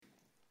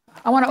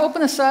I want to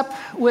open this up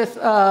with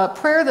a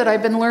prayer that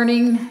I've been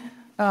learning.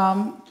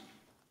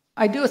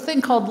 I do a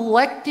thing called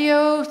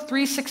Lectio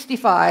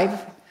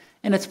 365,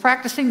 and it's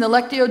practicing the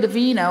Lectio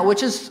Divina,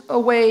 which is a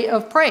way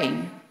of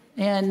praying.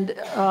 And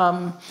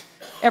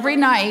every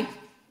night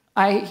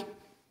I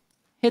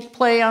hit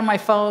play on my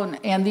phone,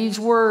 and these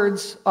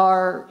words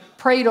are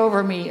prayed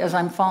over me as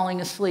I'm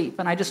falling asleep.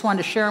 And I just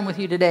wanted to share them with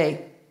you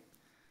today.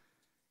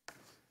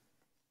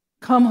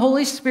 Come,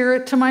 Holy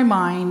Spirit, to my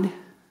mind,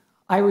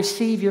 I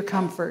receive your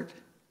comfort.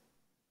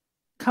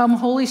 Come,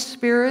 Holy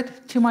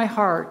Spirit, to my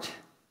heart,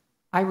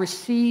 I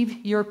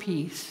receive your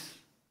peace.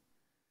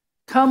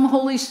 Come,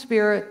 Holy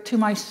Spirit, to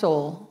my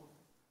soul,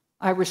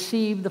 I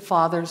receive the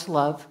Father's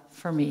love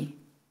for me.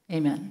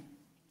 Amen.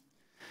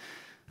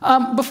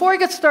 Before I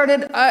get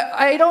started,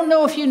 I don't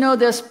know if you know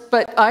this,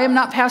 but I am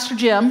not Pastor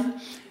Jim,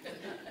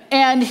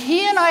 and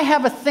he and I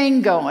have a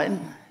thing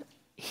going.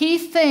 He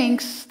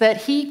thinks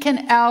that he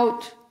can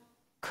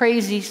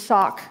out-crazy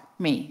sock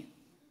me.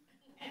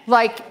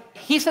 Like,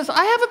 he says,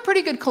 I have a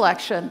pretty good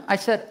collection. I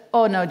said,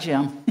 oh, no,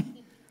 Jim,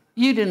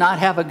 you do not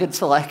have a good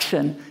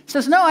selection. He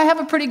says, no, I have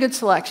a pretty good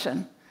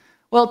selection.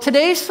 Well,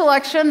 today's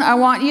selection, I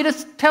want you to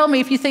tell me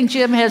if you think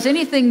Jim has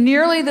anything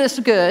nearly this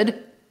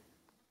good.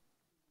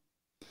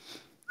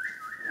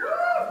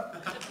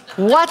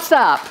 What's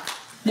up?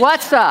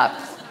 What's up?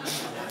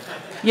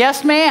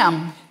 Yes,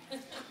 ma'am.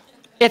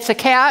 It's a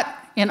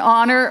cat in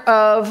honor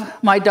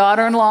of my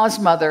daughter-in-law's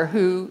mother,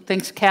 who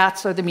thinks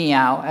cats are the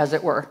meow, as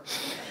it were.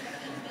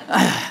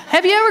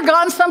 Have you ever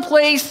gone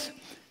someplace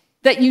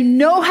that you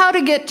know how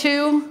to get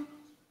to,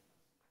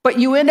 but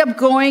you end up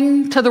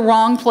going to the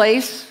wrong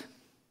place?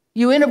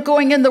 You end up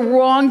going in the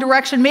wrong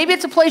direction. Maybe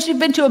it's a place you've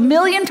been to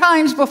 1,000,000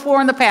 times before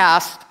in the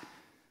past,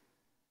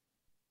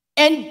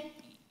 and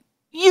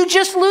you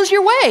just lose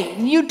your way.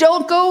 You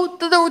don't go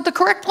to the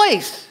correct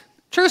place.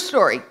 True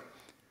story.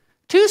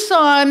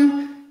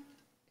 Tucson,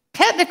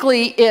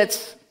 technically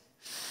it's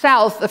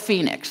south of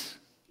Phoenix,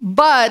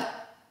 but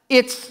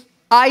it's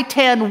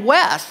I-10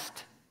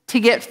 west to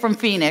get from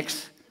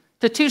Phoenix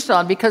to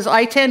Tucson, because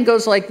I-10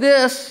 goes like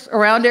this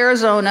around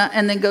Arizona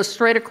and then goes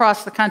straight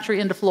across the country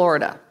into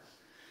Florida.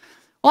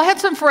 Well, I had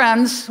some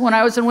friends when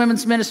I was in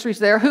women's ministries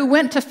there who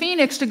went to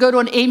Phoenix to go to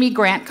an Amy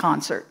Grant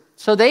concert.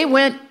 So they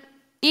went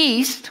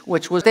east,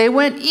 they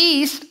went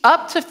east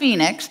up to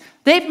Phoenix.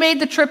 They've made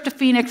the trip to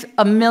Phoenix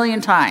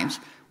 1,000,000 times.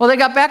 Well, they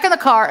got back in the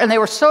car and they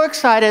were so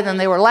excited and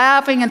they were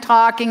laughing and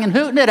talking and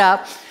hooting it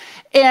up.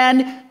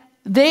 And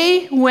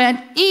they went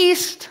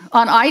east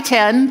on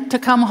I-10 to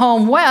come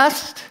home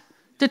west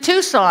to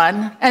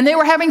Tucson, and they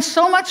were having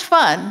so much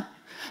fun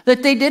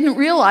that they didn't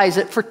realize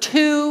it for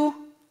 2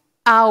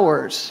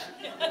 hours.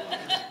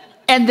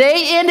 And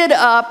they ended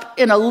up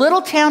in a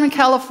little town in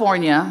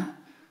California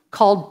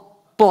called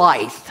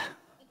Blythe.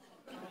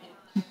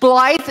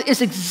 Blythe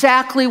is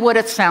exactly what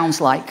it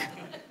sounds like.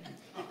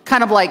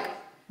 Kind of like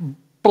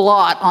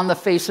blot on the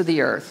face of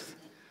the earth.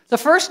 The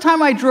first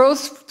time I drove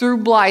through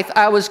Blythe,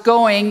 I was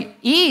going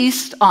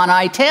east on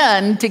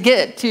I-10 to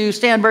get to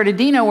San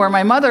Bernardino, where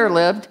my mother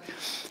lived.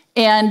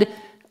 And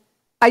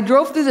I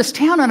drove through this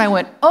town and I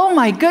went, oh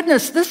my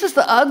goodness, this is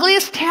the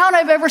ugliest town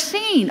I've ever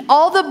seen.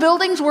 All the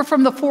buildings were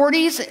from the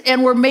 40s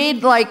and were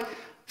made like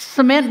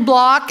cement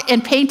block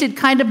and painted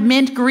kind of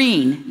mint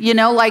green. You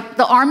know, like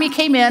the army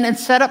came in and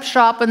set up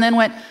shop and then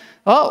went,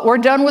 oh, we're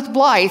done with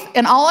Blythe.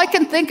 And all I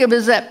can think of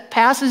is that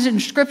passage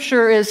in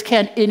Scripture is,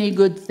 can any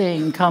good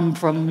thing come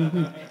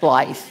from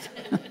Blythe?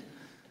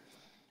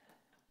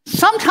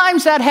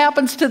 Sometimes that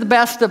happens to the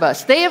best of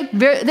us. They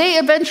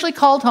eventually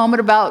called home at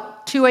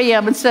about 2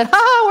 a.m. and said,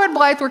 we're in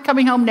Blythe, we're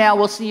coming home now,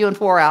 we'll see you in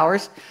 4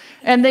 hours.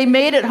 And they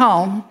made it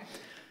home.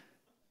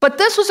 But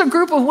this was a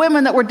group of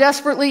women that were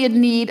desperately in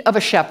need of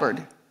a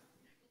shepherd,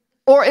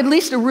 or at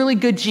least a really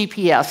good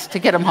GPS to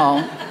get them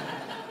home.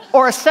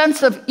 Or a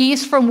sense of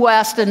east from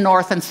west and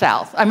north and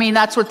south. I mean,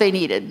 that's what they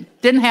needed.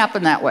 Didn't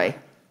happen that way.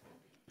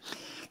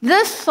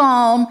 This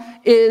psalm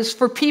is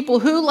for people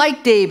who,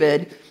 like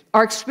David,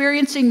 are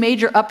experiencing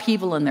major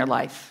upheaval in their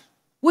life.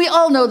 We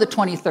all know the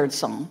 23rd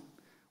Psalm.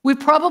 We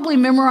probably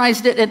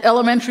memorized it in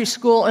elementary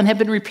school and have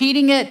been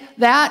repeating it,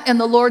 that and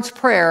the Lord's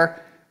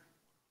Prayer,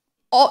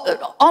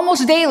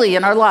 almost daily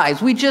in our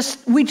lives. We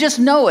just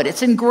know it.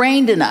 It's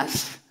ingrained in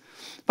us.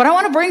 But I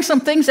want to bring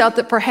some things out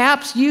that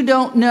perhaps you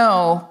don't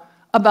know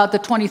about the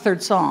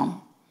 23rd Psalm.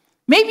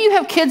 Maybe you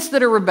have kids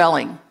that are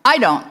rebelling. I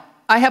don't.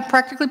 I have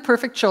practically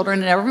perfect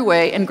children in every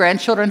way, and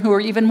grandchildren who are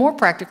even more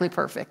practically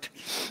perfect.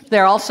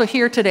 They're also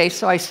here today,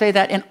 so I say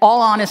that in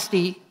all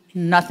honesty,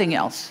 nothing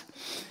else.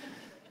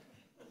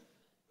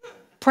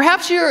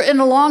 Perhaps you're in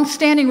a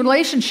long-standing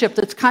relationship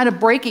that's kind of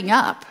breaking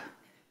up.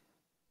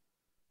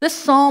 This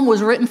psalm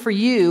was written for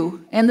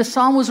you, and the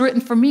psalm was written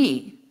for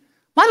me.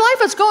 My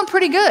life is going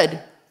pretty good.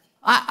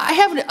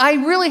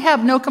 I really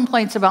have no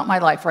complaints about my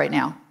life right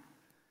now.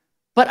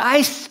 But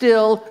I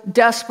still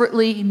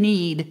desperately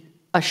need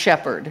a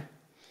shepherd.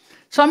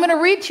 So I'm going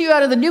to read to you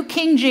out of the New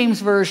King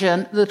James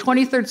Version, the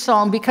 23rd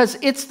Psalm, because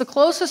it's the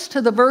closest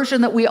to the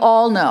version that we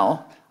all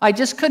know. I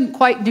just couldn't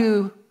quite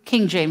do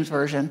King James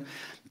Version.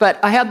 but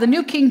I have the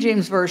New King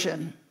James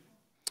Version.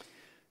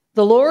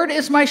 The Lord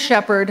is my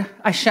shepherd,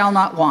 I shall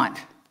not want.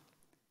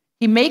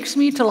 He makes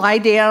me to lie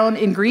down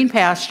in green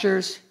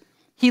pastures.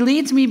 He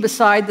leads me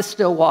beside the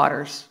still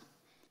waters.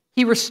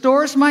 He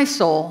restores my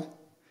soul.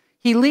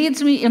 He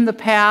leads me in the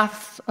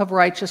paths of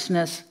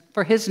righteousness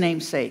for his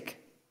name's sake.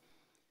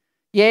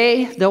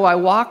 Yea, though I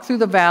walk through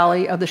the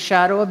valley of the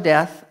shadow of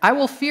death, I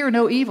will fear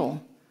no evil.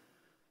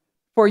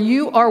 For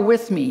you are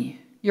with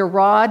me, your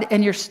rod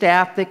and your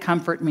staff, they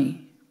comfort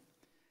me.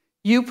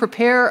 You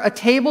prepare a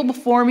table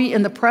before me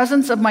in the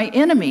presence of my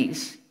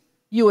enemies.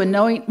 You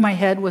anoint my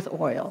head with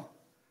oil.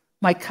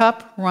 My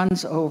cup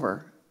runs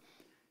over.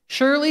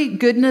 Surely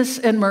goodness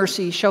and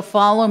mercy shall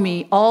follow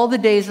me all the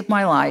days of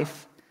my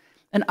life,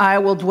 and I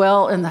will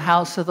dwell in the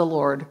house of the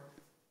Lord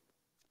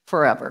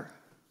forever.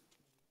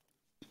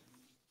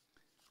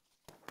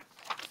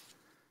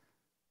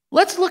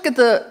 Let's look at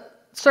the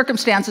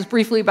circumstances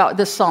briefly about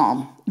this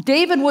psalm.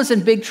 David was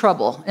in big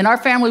trouble. In our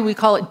family, we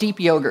call it deep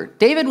yogurt.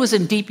 David was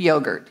in deep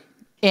yogurt,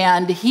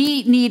 and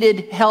he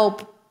needed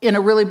help in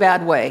a really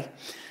bad way.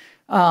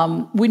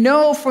 We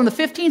know from the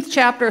 15th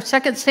chapter of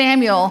 2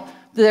 Samuel,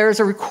 there's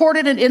a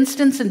recorded an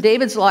instance in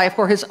David's life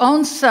where his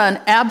own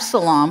son,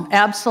 Absalom,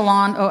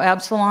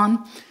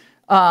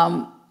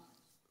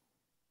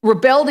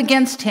 rebelled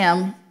against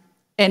him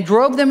and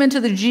drove them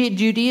into the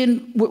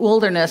Judean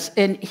wilderness,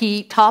 and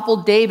he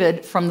toppled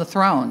David from the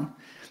throne.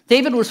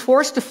 David was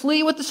forced to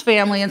flee with his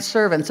family and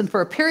servants, and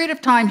for a period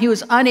of time, he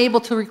was unable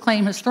to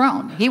reclaim his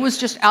throne. He was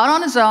just out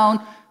on his own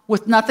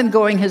with nothing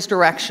going his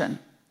direction.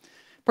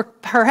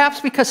 Perhaps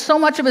because so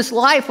much of his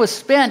life was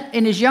spent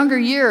in his younger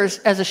years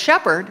as a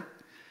shepherd,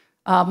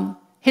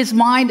 his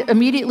mind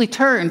immediately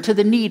turned to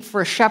the need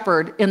for a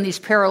shepherd in these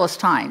perilous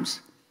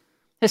times.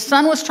 His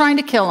son was trying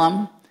to kill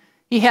him.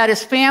 He had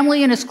his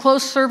family and his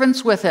close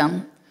servants with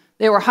him.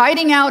 They were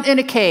hiding out in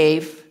a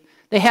cave.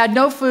 They had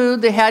no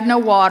food. They had no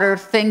water.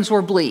 Things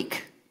were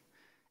bleak.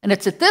 And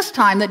it's at this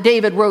time that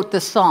David wrote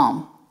this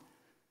psalm.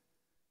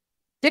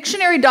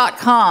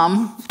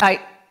 Dictionary.com,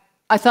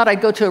 I thought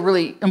I'd go to a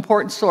really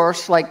important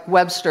source like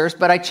Webster's,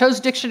 but I chose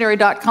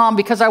dictionary.com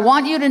because I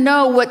want you to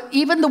know what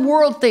even the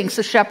world thinks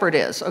a shepherd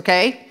is,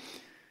 okay?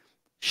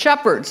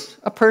 Shepherds,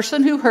 a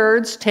person who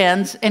herds,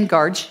 tends, and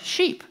guards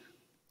sheep.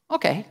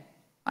 Okay,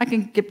 I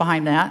can get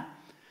behind that.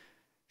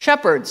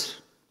 Shepherds,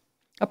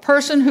 a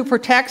person who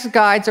protects,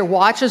 guides, or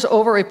watches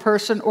over a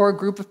person or a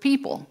group of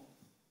people.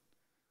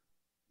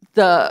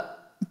 The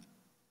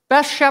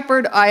best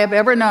shepherd I have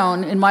ever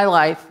known in my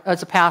life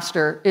as a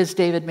pastor is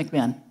David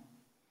McMinn.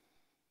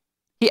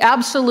 He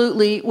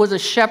absolutely was a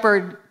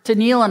shepherd to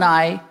Neil and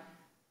I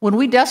when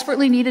we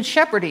desperately needed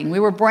shepherding. We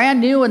were brand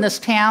new in this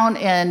town,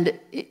 and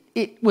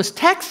it was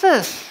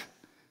Texas.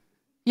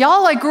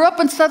 Y'all, I grew up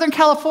in Southern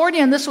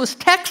California, and this was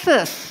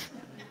Texas.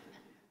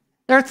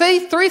 There are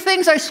three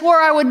things I swore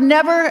I would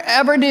never,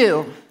 ever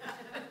do.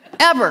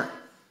 Ever.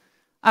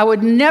 I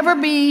would never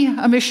be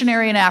a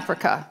missionary in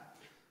Africa.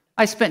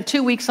 I spent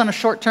 2 weeks on a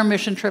short-term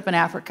mission trip in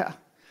Africa.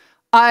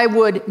 I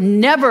would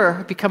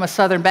never become a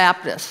Southern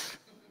Baptist.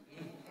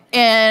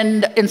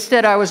 And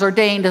instead, I was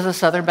ordained as a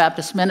Southern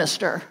Baptist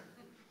minister.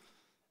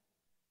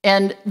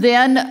 And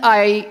then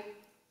I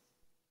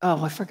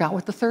forgot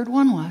what the third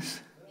one was.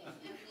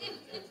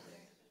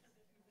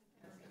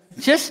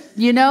 It's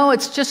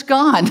just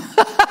gone.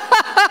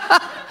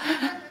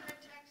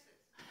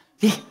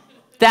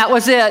 That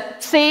was it.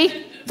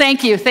 See?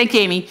 Thank you,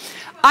 Amy.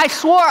 I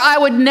swore I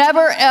would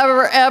never,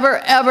 ever, ever,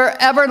 ever,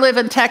 ever live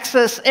in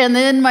Texas. And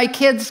then my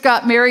kids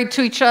got married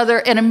to each other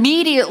and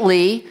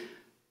immediately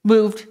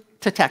moved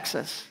to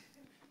Texas.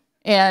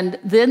 And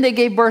then they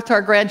gave birth to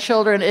our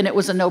grandchildren, and it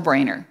was a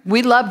no-brainer.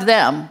 We loved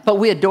them, but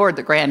we adored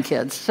the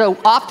grandkids. So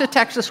off to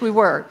Texas we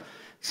were.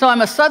 So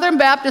I'm a Southern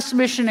Baptist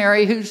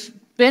missionary who's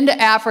been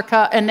to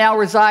Africa and now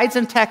resides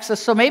in Texas.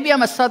 So maybe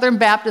I'm a Southern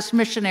Baptist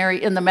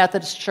missionary in the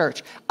Methodist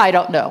Church. I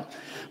don't know.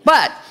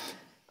 But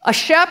a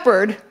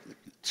shepherd,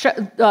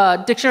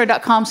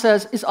 dictionary.com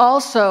says, is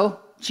also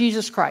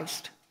Jesus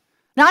Christ.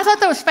 Now, I thought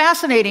that was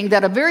fascinating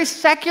that a very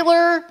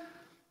secular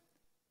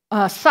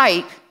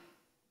site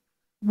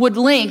would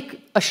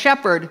link a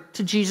shepherd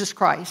to Jesus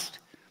Christ.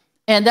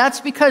 And that's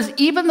because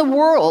even the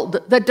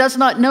world that does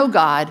not know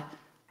God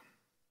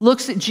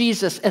looks at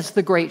Jesus as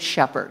the great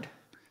shepherd.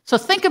 So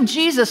think of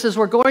Jesus as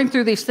we're going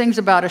through these things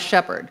about a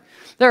shepherd.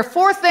 There are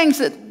four things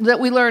that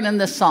we learn in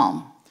this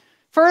psalm.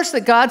 First,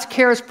 that God's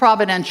care is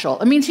providential.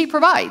 It means he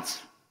provides.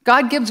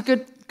 God gives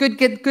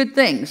good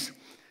things.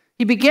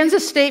 He begins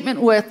his statement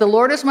with, the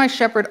Lord is my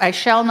shepherd, I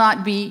shall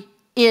not be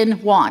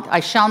in want. I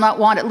shall not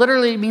want. It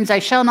literally means I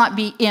shall not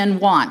be in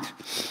want.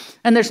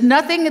 And there's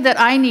nothing that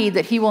I need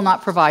that he will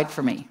not provide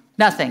for me.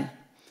 Nothing.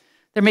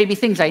 There may be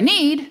things I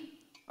need,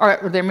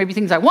 or there may be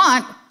things I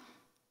want,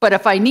 but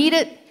if I need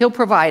it, he'll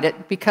provide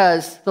it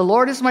because the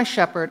Lord is my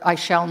shepherd, I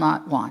shall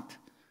not want.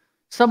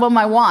 Some of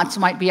my wants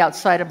might be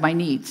outside of my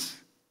needs.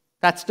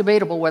 That's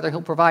debatable whether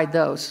he'll provide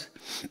those.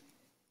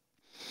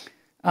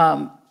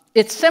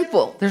 It's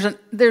simple.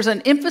 There's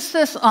an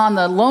emphasis on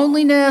the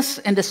loneliness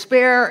and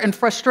despair and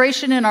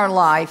frustration in our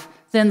life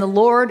then the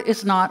Lord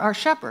is not our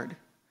shepherd.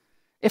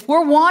 If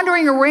we're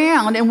wandering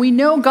around and we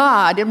know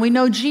God and we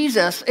know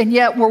Jesus, and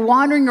yet we're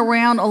wandering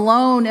around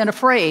alone and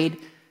afraid,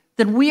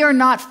 then we are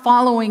not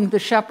following the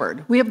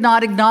shepherd. We have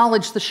not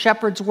acknowledged the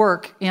shepherd's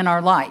work in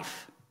our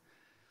life.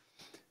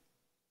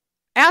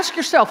 Ask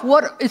yourself,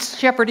 what is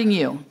shepherding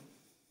you?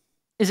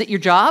 Is it your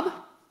job?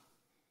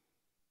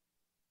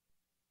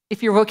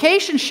 If your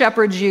vocation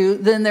shepherds you,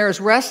 then there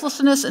is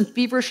restlessness and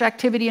feverish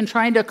activity in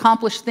trying to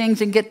accomplish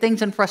things and get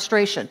things in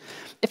frustration.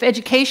 If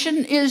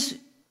education is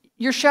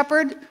your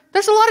shepherd,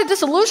 there's a lot of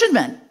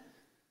disillusionment.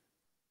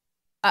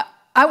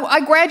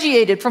 I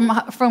graduated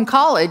from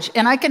college,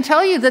 and I can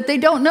tell you that they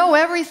don't know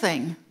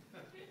everything.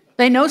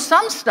 They know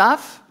some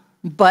stuff,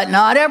 but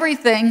not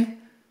everything.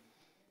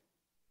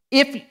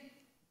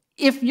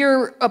 If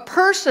you're a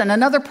person,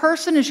 another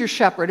person is your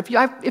shepherd.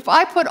 If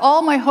I put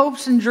all my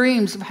hopes and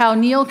dreams of how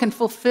Neil can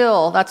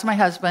fulfill, that's my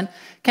husband,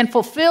 can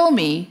fulfill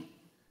me,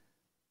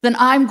 then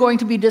I'm going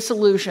to be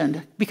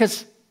disillusioned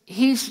because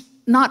he's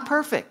not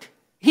perfect.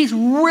 He's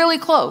really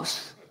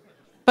close,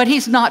 but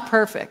he's not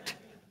perfect.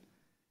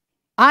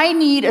 I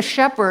need a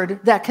shepherd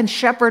that can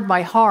shepherd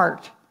my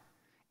heart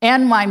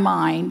and my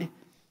mind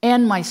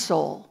and my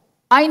soul.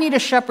 I need a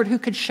shepherd who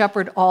can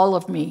shepherd all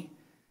of me.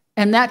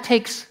 And that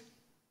takes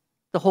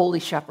the Holy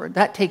Shepherd.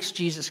 That takes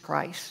Jesus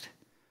Christ.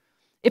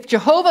 If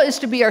Jehovah is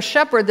to be our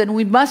shepherd, then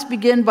we must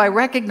begin by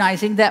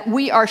recognizing that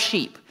we are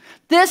sheep.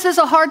 This is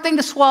a hard thing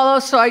to swallow,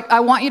 so I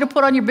want you to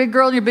put on your big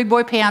girl and your big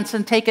boy pants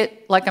and take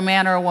it like a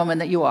man or a woman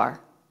that you are.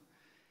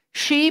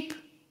 Sheep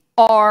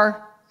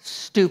are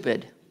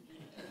stupid.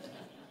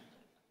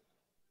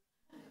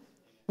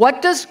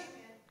 What does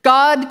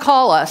God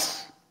call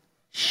us?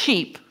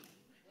 Sheep.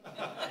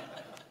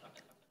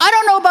 I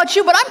don't know about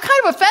you, but I'm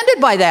kind of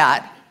offended by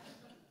that.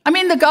 I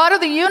mean, the God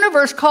of the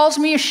universe calls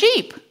me a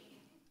sheep.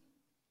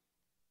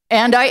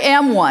 And I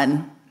am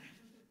one.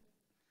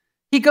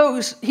 He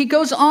goes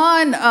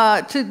on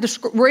to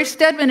describe, Ray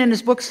Stedman in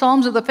his book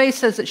Psalms of the Faith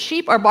says that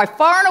sheep are by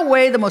far and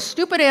away the most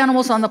stupid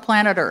animals on the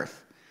planet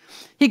Earth.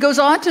 He goes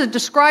on to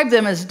describe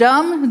them as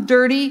dumb,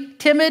 dirty,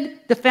 timid,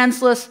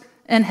 defenseless,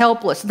 and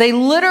helpless. They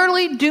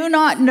literally do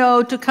not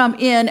know to come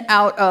in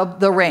out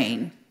of the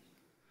rain.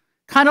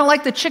 Kind of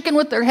like the chicken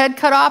with their head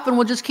cut off and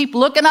will just keep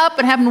looking up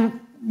and having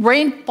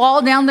rain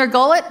fall down their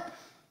gullet.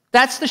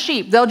 That's the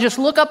sheep. They'll just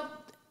look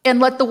up and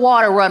let the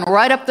water run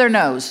right up their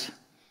nose.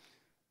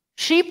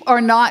 Sheep are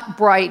not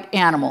bright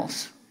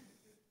animals.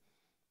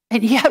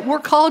 And yet we're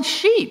called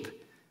sheep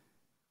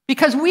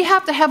because we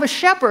have to have a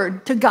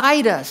shepherd to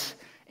guide us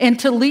and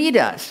to lead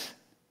us.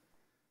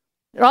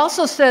 It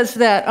also says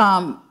that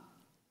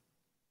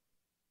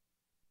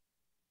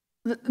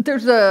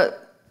there's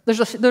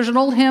an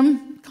old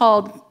hymn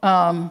called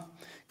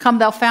Come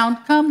Thou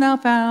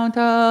Fount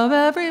of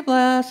Every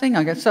Blessing.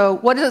 Okay, so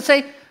what does it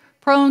say?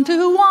 Prone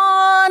to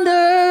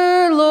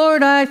wander,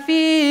 Lord, I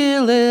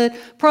feel it.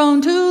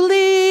 Prone to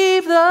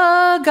leave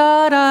the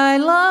God I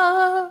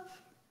love.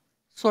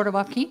 Sort of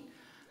off key.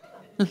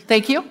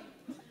 Thank you.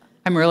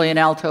 I'm really an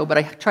alto, but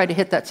I try to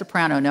hit that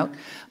soprano note.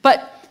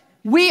 But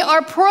we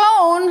are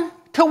prone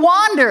to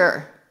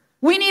wander.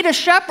 We need a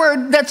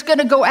shepherd that's going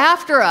to go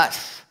after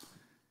us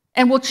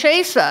and will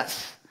chase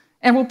us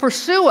and will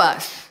pursue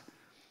us.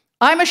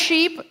 I'm a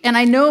sheep, and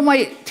I know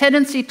my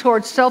tendency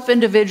towards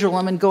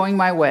self-individualism and going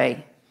my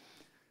way.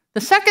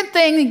 The second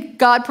thing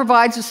God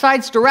provides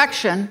besides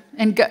direction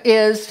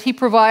is he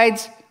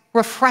provides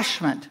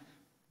refreshment.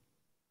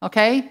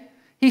 Okay?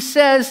 He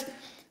says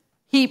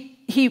he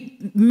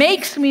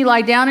makes me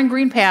lie down in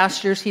green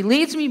pastures. He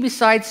leads me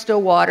beside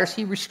still waters.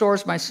 He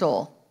restores my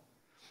soul.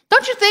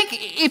 Don't you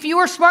think if you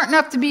were smart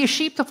enough to be a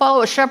sheep to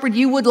follow a shepherd,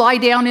 you would lie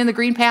down in the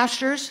green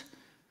pastures?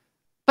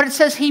 But it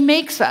says he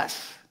makes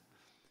us.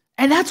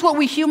 And that's what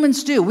we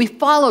humans do. We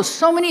follow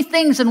so many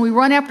things and we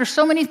run after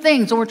so many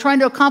things and we're trying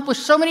to accomplish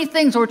so many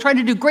things and we're trying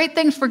to do great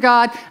things for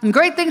God and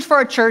great things for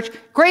our church,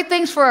 great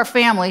things for our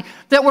family,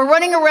 that we're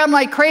running around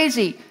like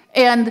crazy.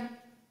 And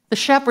the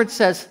shepherd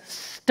says,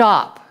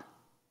 stop.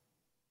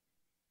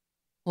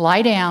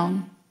 Lie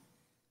down.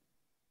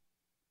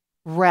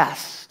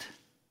 Rest.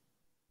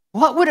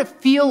 What would it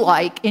feel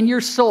like in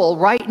your soul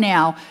right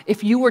now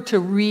if you were to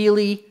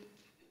really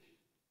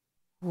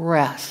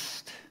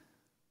rest?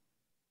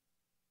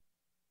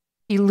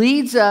 He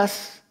leads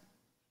us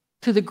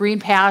to the green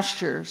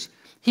pastures.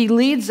 He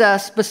leads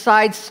us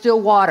beside still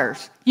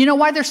waters. You know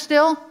why they're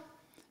still?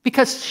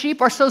 Because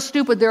sheep are so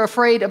stupid, they're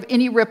afraid of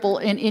any ripple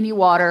in any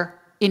water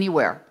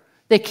anywhere.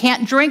 They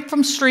can't drink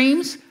from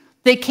streams.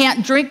 They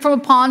can't drink from a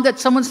pond that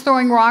someone's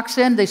throwing rocks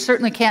in. They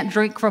certainly can't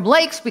drink from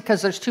lakes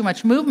because there's too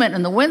much movement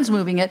and the wind's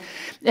moving it.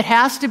 It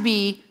has to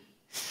be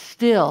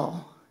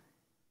still.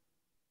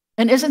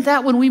 And isn't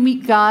that when we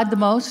meet God the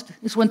most?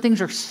 Is when things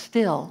are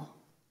still.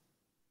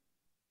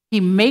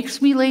 He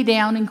makes me lay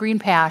down in green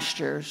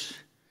pastures.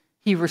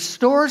 He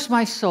restores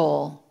my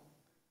soul.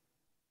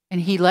 And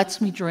he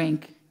lets me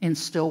drink in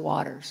still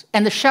waters.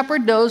 And the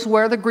shepherd knows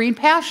where the green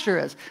pasture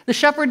is. The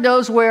shepherd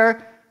knows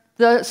where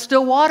the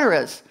still water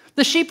is.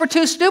 The sheep are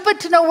too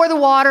stupid to know where the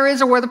water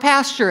is or where the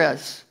pasture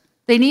is.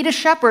 They need a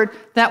shepherd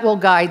that will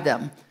guide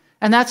them.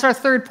 And that's our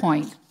third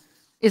point,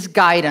 is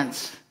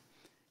guidance.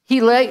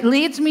 He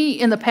leads me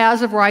in the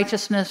paths of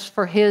righteousness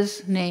for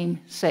his name's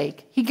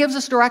sake. He gives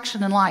us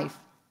direction in life.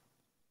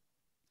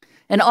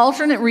 An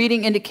alternate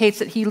reading indicates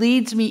that he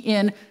leads me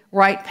in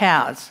right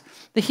paths.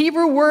 The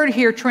Hebrew word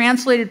here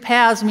translated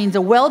paths means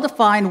a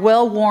well-defined,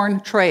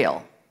 well-worn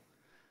trail.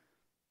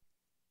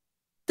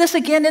 This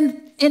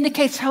again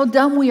indicates how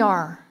dumb we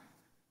are.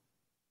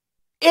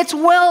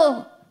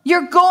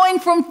 You're going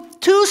from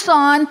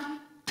Tucson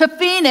to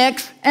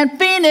Phoenix and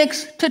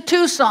Phoenix to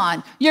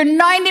Tucson. You're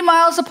 90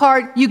 miles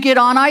apart. You get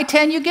on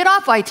I-10, you get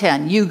off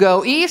I-10. You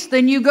go east,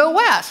 then you go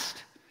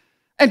west.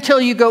 Until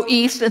you go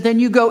east, and then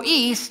you go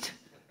east,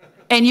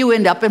 and you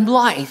end up in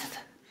Blythe.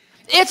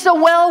 It's a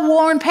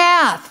well-worn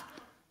path.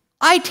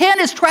 I-10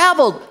 is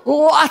traveled,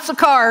 lots of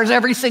cars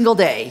every single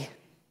day.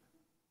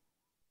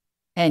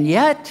 And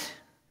yet,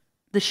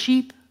 the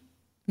sheep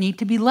need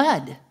to be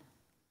led.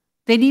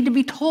 They need to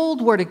be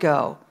told where to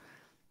go.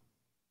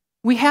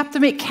 We have to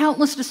make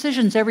countless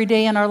decisions every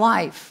day in our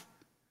life.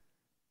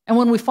 And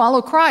when we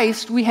follow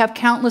Christ, we have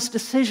countless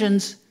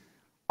decisions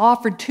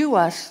offered to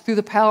us through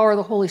the power of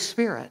the Holy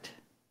Spirit.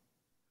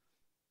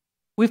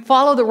 We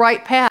follow the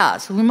right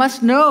paths. We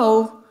must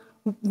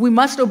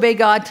obey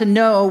God to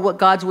know what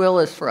God's will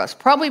is for us.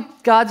 Probably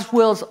God's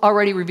will is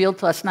already revealed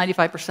to us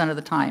 95% of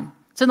the time.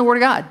 It's in the Word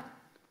of God.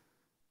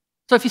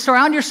 So if you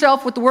surround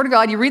yourself with the Word of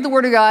God, you read the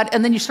Word of God,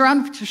 and then you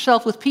surround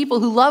yourself with people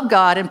who love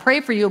God and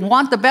pray for you and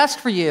want the best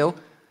for you,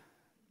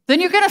 then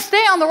you're going to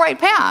stay on the right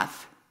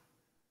path.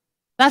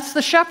 That's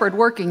the shepherd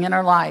working in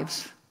our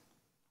lives.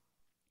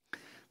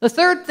 The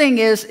third thing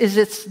is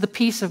it's the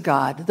peace of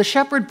God. The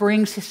shepherd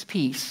brings his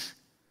peace.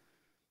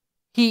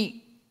 It's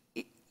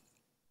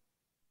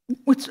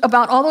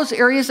about all those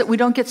areas that we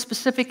don't get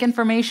specific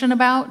information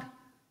about.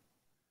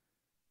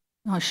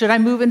 Oh, should I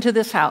move into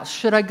this house?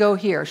 Should I go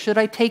here? Should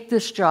I take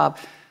this job?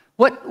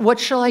 What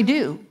shall I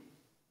do?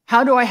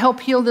 How do I help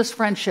heal this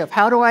friendship?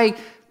 How do I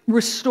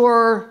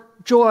restore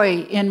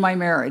joy in my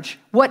marriage?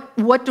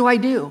 What do I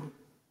do?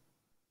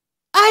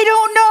 I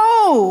don't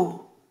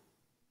know.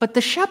 But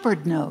the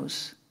shepherd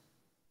knows.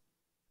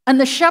 And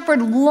the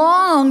shepherd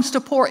longs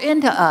to pour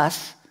into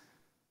us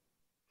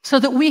so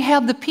that we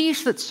have the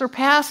peace that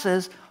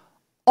surpasses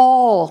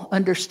all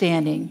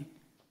understanding.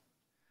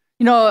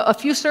 You know, a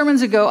few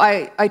sermons ago,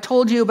 I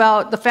told you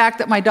about the fact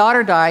that my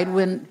daughter died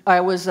when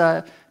I was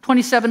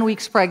 27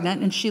 weeks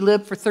pregnant, and she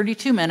lived for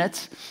 32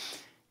 minutes.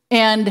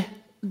 And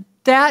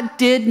that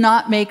did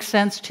not make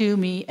sense to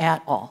me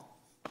at all.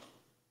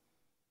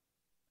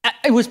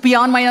 It was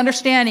beyond my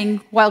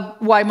understanding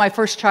why my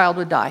first child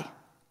would die.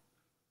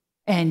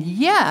 And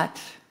yet,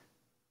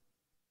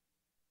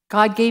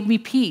 God gave me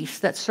peace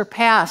that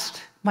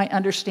surpassed my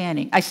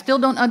understanding. I still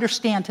don't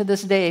understand to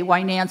this day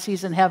why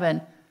Nancy's in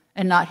heaven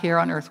and not here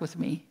on earth with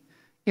me,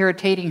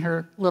 irritating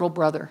her little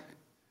brother.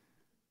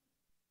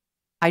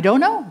 I don't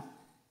know.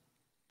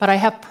 But I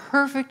have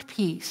perfect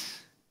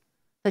peace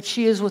that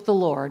she is with the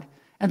Lord.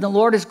 And the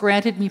Lord has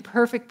granted me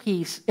perfect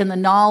peace in the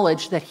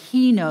knowledge that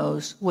he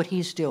knows what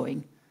he's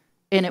doing.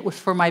 And it was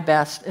for my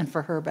best and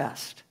for her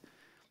best.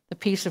 The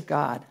peace of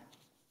God.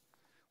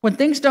 When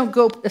things don't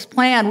go as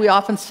planned, we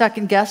often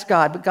second guess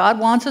God. But God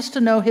wants us to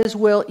know his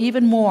will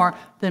even more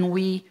than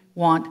we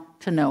want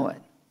to know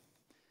it.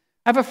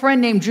 I have a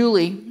friend named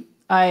Julie.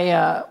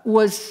 I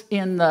was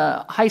in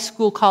the high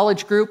school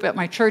college group at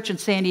my church in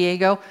San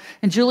Diego.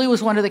 And Julie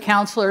was one of the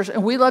counselors.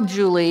 And we loved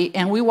Julie.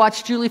 And we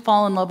watched Julie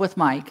fall in love with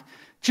Mike.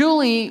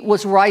 Julie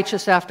was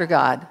righteous after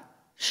God.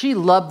 She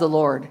loved the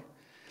Lord.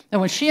 And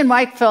when she and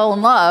Mike fell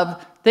in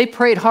love, they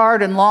prayed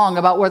hard and long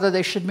about whether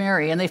they should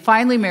marry. And they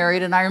finally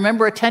married. And I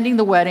remember attending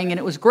the wedding, and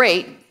it was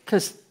great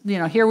because,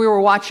 here we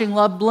were watching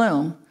love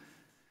bloom.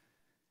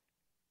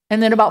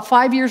 And then about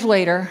 5 years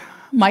later,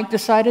 Mike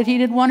decided he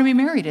didn't want to be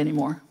married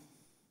anymore.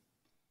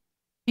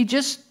 He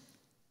just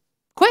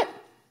quit.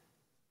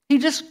 He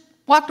just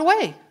walked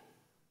away.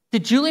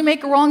 Did Julie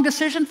make a wrong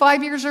decision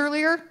 5 years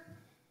earlier?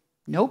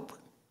 Nope.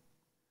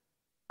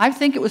 I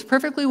think it was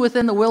perfectly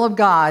within the will of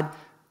God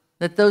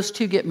that those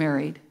two get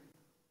married.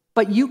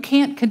 But you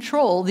can't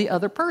control the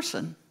other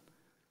person.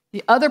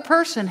 The other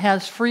person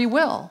has free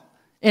will.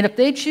 And if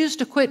they choose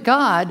to quit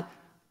God,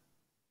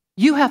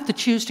 you have to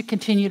choose to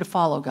continue to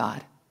follow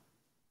God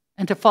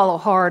and to follow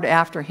hard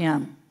after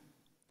him.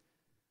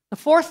 The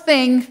fourth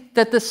thing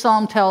that this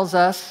psalm tells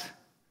us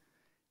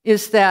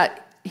is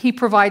that he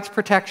provides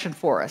protection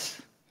for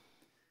us.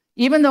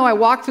 Even though I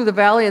walk through the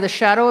valley of the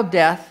shadow of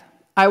death,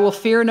 I will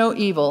fear no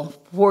evil,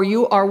 for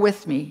you are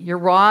with me. Your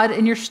rod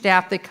and your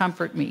staff, they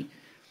comfort me.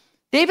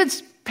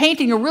 David's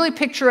painting a really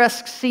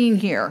picturesque scene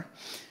here.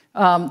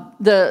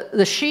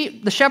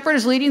 The shepherd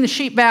is leading the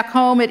sheep back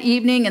home at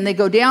evening, and they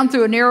go down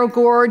through a narrow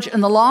gorge,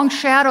 and the long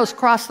shadows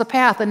cross the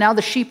path, and now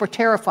the sheep are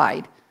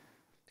terrified.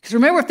 Because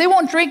remember, if they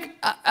won't drink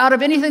out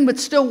of anything but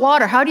still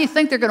water, how do you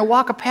think they're going to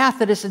walk a path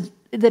that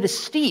is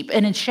steep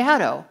and in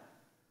shadow?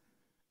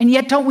 And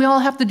yet, don't we all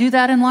have to do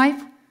that in life?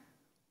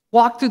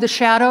 Walk through the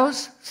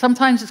shadows.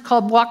 Sometimes it's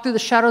called walk through the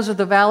shadows of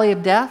the valley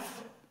of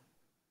death.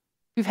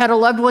 If you've had a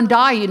loved one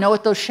die, you know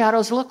what those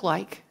shadows look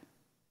like.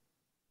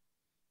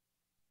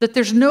 That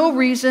there's no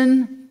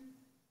reason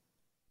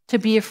to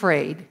be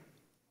afraid.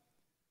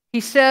 He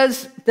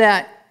says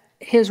that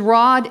his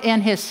rod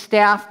and his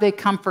staff, they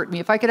comfort me.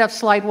 If I could have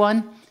slide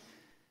 1.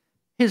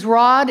 His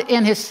rod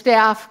and his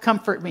staff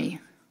comfort me.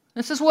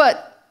 This is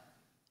what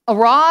a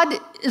rod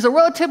is, a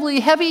relatively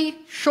heavy,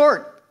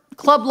 short,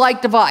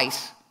 club-like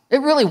device.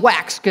 It really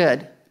whacks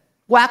good.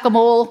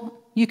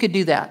 Whack-a-mole, you could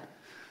do that.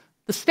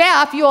 The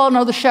staff, you all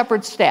know the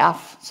shepherd's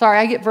staff. Sorry,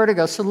 I get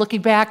vertigo, so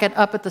looking back and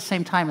up at the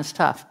same time is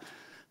tough.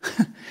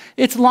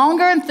 It's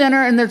longer and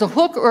thinner, and there's a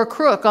hook or a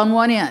crook on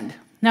one end.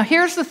 Now,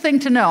 here's the thing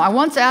to know. I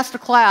once asked a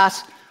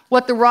class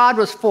what the rod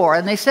was for,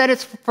 and they said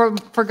it's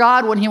for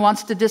God when he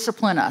wants to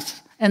discipline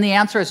us. And the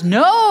answer is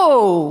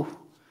no.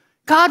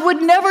 God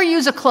would never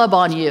use a club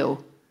on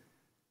you.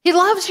 He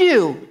loves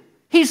you.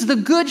 He's the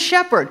good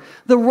shepherd.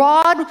 The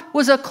rod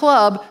was a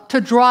club to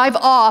drive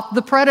off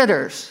the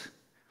predators.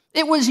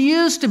 It was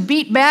used to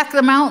beat back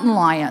the mountain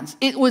lions.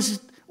 It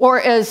was, or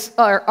as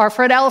our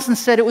Fred Allison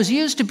said, it was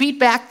used to beat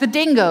back the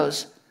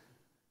dingoes.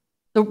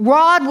 The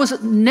rod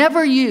was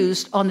never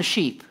used on the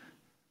sheep.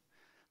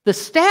 The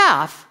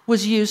staff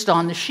was used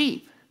on the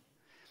sheep,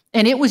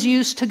 and it was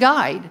used to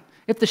guide.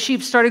 If the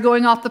sheep started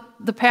going off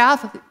the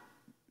path,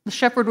 the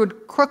shepherd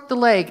would crook the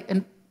leg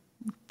and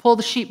pull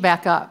the sheep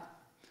back up.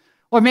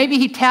 Or maybe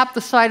he tapped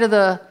the side of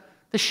the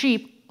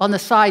sheep on the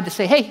side to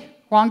say, hey,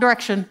 wrong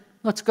direction,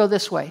 let's go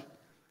this way.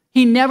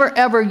 He never,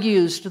 ever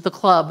used the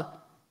club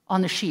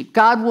on the sheep.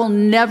 God will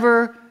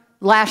never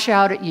lash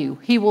out at you.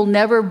 He will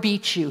never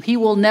beat you. He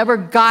will never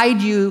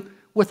guide you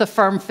with a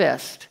firm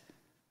fist.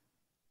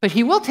 But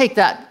he will take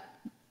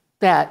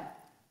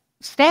that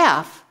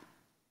staff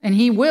and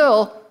he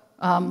will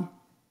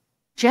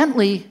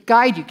gently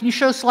guide you. Can you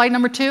show slide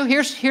number 2?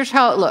 Here's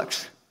how it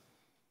looks.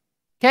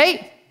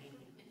 Okay?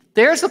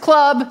 There's the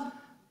club.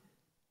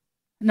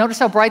 Notice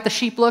how bright the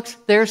sheep looks?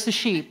 There's the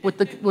sheep with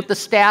the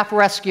staff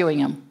rescuing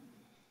him.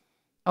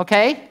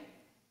 Okay?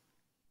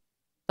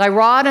 Thy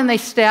rod and thy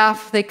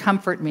staff, they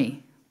comfort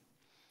me.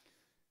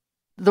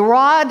 The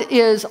rod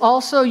is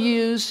also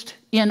used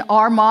in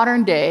our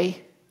modern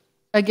day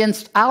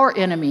against our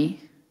enemy,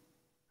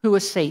 who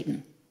is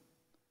Satan.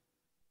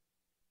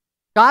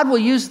 God will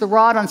use the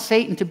rod on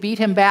Satan to beat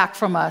him back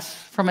from us,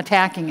 from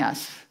attacking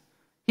us.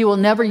 He will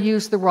never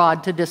use the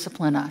rod to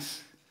discipline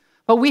us.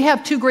 But we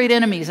have 2 great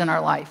enemies in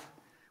our life.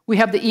 We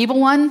have the evil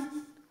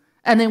one,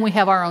 and then we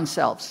have our own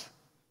selves.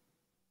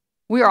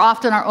 We are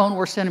often our own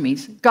worst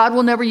enemies. God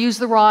will never use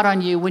the rod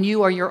on you when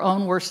you are your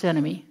own worst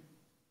enemy.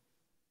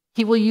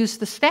 He will use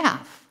the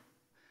staff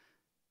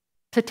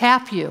to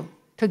tap you,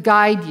 to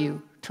guide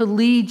you, to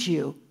lead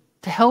you,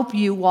 to help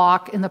you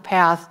walk in the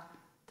path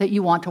that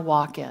you want to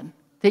walk in,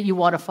 that you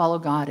want to follow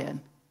God in.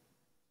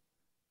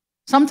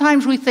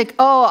 Sometimes we think,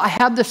 oh, I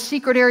have this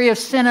secret area of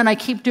sin and I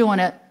keep doing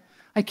it.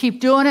 I keep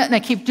doing it and I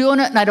keep doing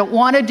it and I don't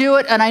want to do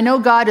it. And I know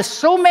God is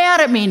so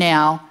mad at me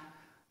now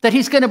that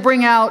he's going to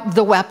bring out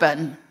the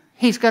weapon.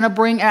 He's going to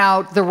bring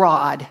out the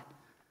rod.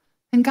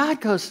 And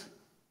God goes,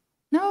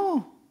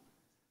 no,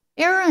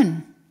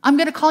 Aaron, I'm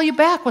going to call you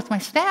back with my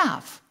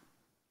staff.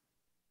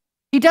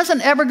 He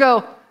doesn't ever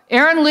go,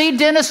 Aaron Lee,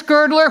 Dennis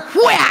Girdler,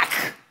 whack!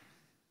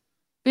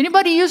 If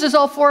anybody uses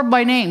all 4 of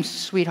my names,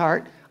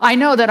 sweetheart, I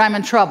know that I'm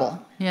in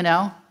trouble, you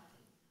know?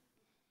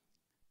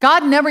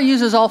 God never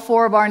uses all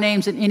 4 of our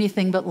names in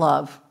anything but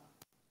love.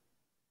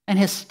 And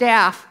his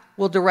staff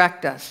will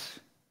direct us.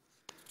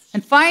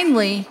 And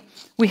finally,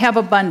 we have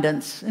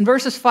abundance. In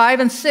verses 5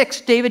 and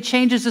 6, David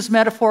changes his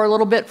metaphor a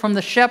little bit from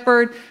the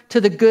shepherd to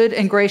the good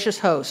and gracious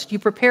host. You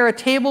prepare a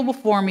table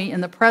before me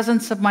in the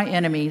presence of my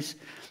enemies.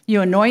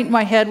 You anoint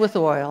my head with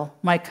oil.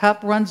 My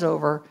cup runs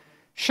over.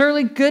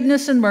 Surely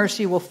goodness and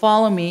mercy will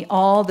follow me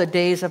all the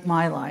days of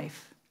my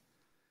life.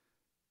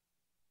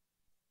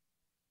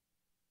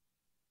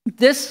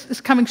 This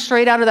is coming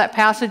straight out of that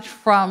passage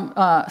from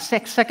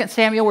 2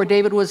 Samuel where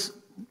David was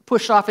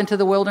pushed off into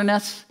the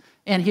wilderness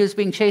and he was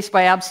being chased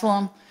by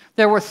Absalom.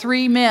 There were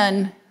 3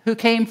 men who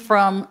came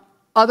from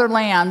other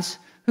lands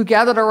who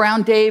gathered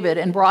around David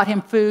and brought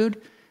him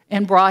food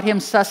and brought him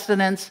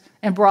sustenance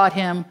and brought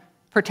him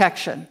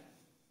protection.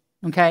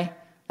 Okay?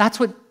 That's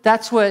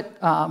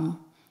what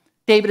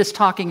David is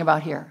talking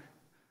about here.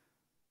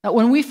 That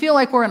when we feel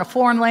like we're in a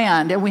foreign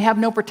land and we have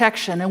no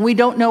protection and we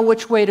don't know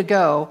which way to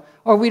go,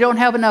 or we don't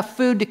have enough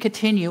food to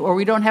continue, or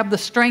we don't have the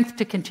strength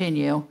to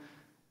continue,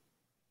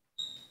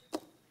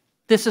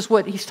 this is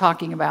what he's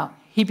talking about.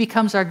 He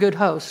becomes our good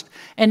host.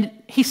 And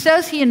he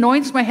says he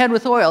anoints my head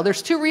with oil.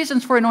 There's 2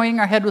 reasons for anointing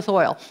our head with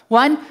oil.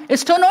 One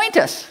is to anoint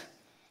us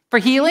for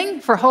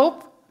healing, for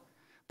hope,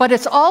 but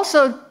it's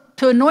also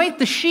to anoint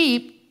the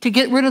sheep to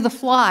get rid of the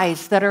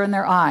flies that are in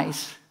their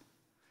eyes.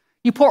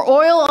 You pour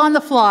oil on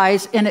the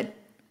flies and it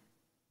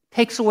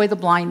takes away the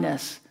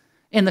blindness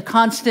and the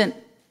constant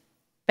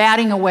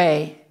batting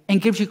away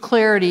and gives you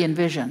clarity and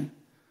vision.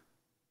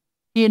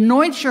 He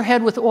anoints your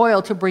head with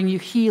oil to bring you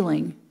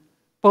healing,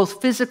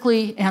 both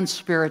physically and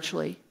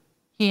spiritually.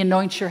 He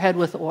anoints your head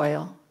with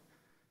oil.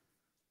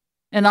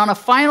 And on a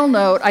final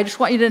note, I just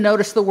want you to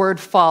notice the word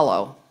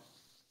follow.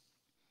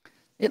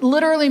 It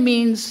literally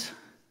means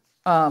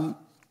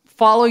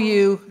follow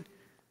you,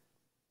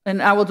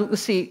 and I will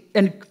see,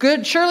 and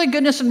surely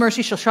goodness and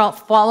mercy shall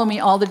follow me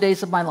all the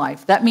days of my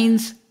life. That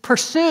means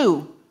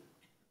pursue.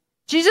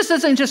 Jesus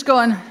isn't just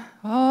going,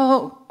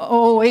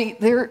 wait,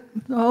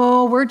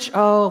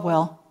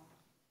 well.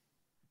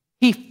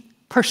 He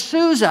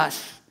pursues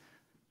us.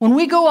 When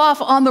we go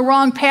off on the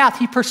wrong path,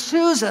 he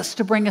pursues us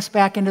to bring us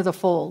back into the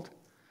fold.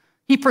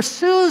 He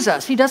pursues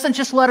us. He doesn't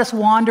just let us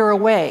wander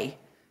away.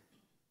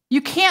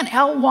 You can't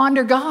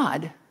out-wander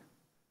God.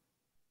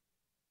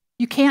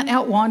 You can't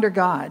out-wander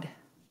God.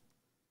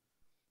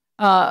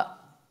 I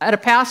had a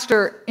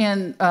pastor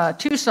in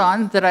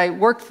Tucson that I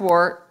worked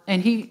for,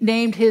 and he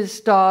named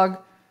his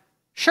dog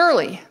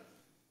Shirley.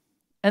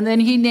 And then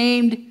he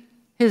named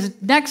his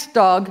next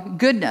dog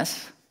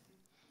Goodness.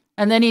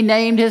 And then he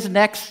named his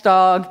next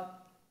dog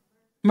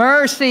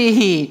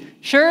Mercy.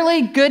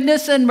 Surely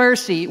goodness and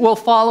mercy will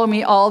follow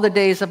me all the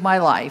days of my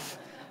life.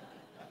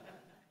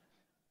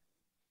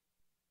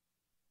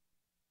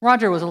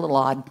 Roger was a little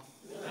odd.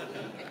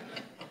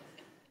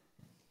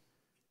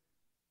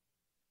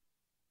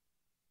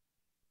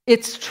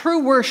 It's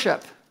true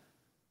worship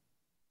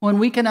when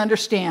we can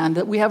understand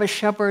that we have a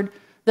shepherd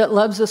that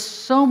loves us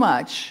so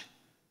much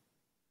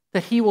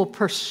that he will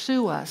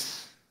pursue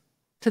us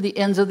to the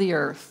ends of the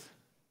earth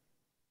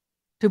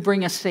to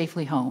bring us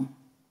safely home.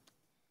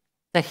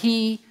 That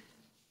he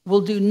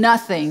will do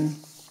nothing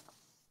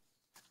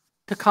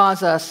to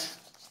cause us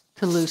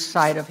to lose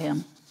sight of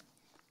him.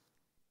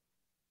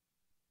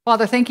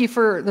 Father, thank you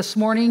for this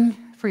morning,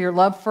 for your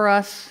love for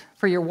us,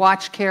 for your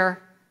watch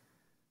care,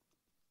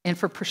 and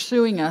for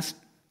pursuing us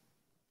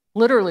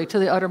literally to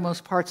the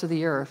uttermost parts of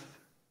the earth.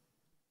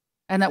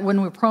 And that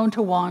when we're prone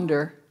to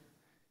wander,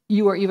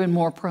 you are even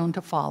more prone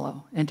to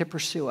follow and to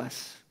pursue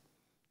us.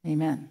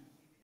 Amen.